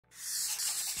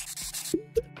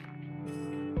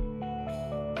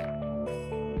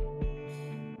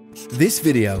This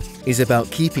video is about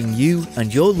keeping you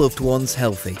and your loved ones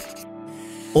healthy.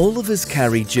 All of us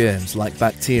carry germs like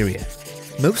bacteria,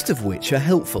 most of which are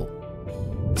helpful.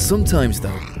 Sometimes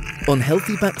though,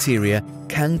 unhealthy bacteria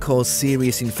can cause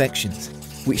serious infections,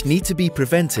 which need to be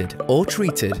prevented or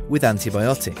treated with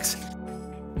antibiotics.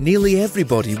 Nearly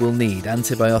everybody will need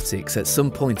antibiotics at some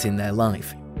point in their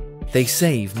life. They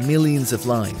save millions of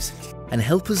lives and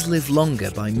help us live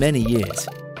longer by many years.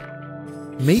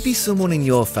 Maybe someone in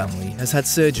your family has had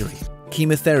surgery,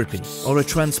 chemotherapy, or a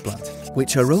transplant,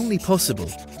 which are only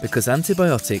possible because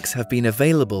antibiotics have been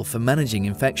available for managing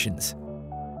infections.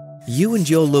 You and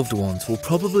your loved ones will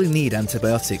probably need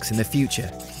antibiotics in the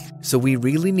future, so we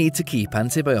really need to keep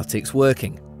antibiotics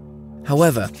working.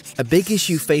 However, a big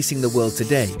issue facing the world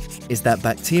today is that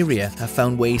bacteria have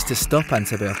found ways to stop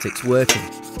antibiotics working.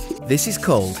 This is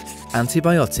called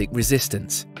antibiotic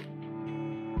resistance.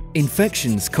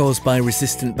 Infections caused by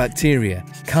resistant bacteria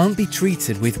can't be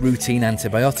treated with routine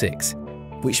antibiotics,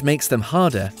 which makes them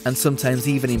harder and sometimes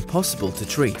even impossible to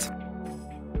treat.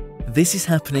 This is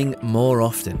happening more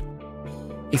often.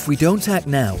 If we don't act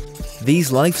now, these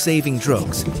life-saving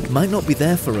drugs might not be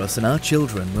there for us and our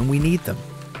children when we need them.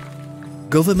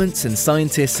 Governments and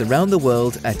scientists around the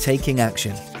world are taking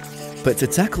action. But to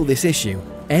tackle this issue,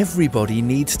 everybody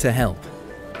needs to help.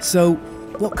 So,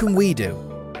 what can we do?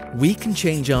 We can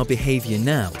change our behaviour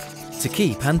now to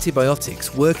keep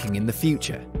antibiotics working in the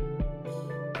future.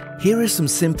 Here are some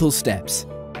simple steps.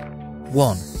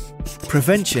 1.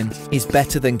 Prevention is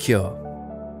better than cure.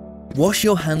 Wash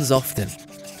your hands often,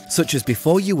 such as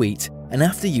before you eat and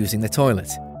after using the toilet.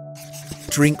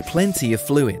 Drink plenty of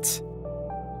fluids.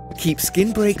 Keep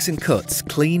skin breaks and cuts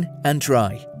clean and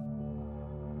dry.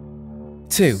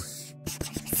 2.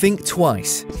 Think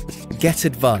twice. Get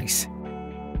advice.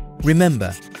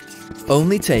 Remember,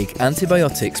 only take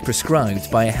antibiotics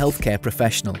prescribed by a healthcare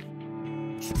professional.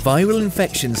 Viral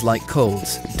infections like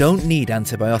colds don't need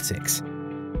antibiotics.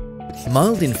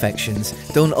 Mild infections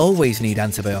don't always need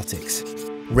antibiotics.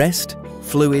 Rest,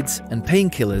 fluids, and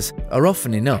painkillers are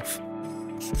often enough.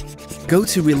 Go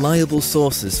to reliable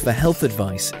sources for health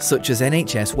advice such as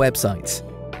NHS websites.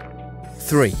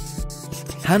 3.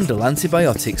 Handle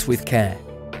antibiotics with care.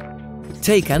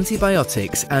 Take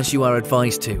antibiotics as you are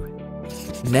advised to.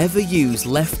 Never use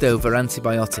leftover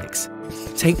antibiotics.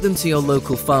 Take them to your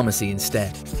local pharmacy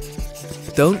instead.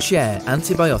 Don't share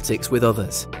antibiotics with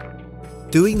others.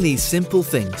 Doing these simple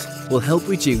things will help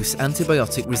reduce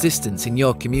antibiotic resistance in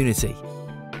your community.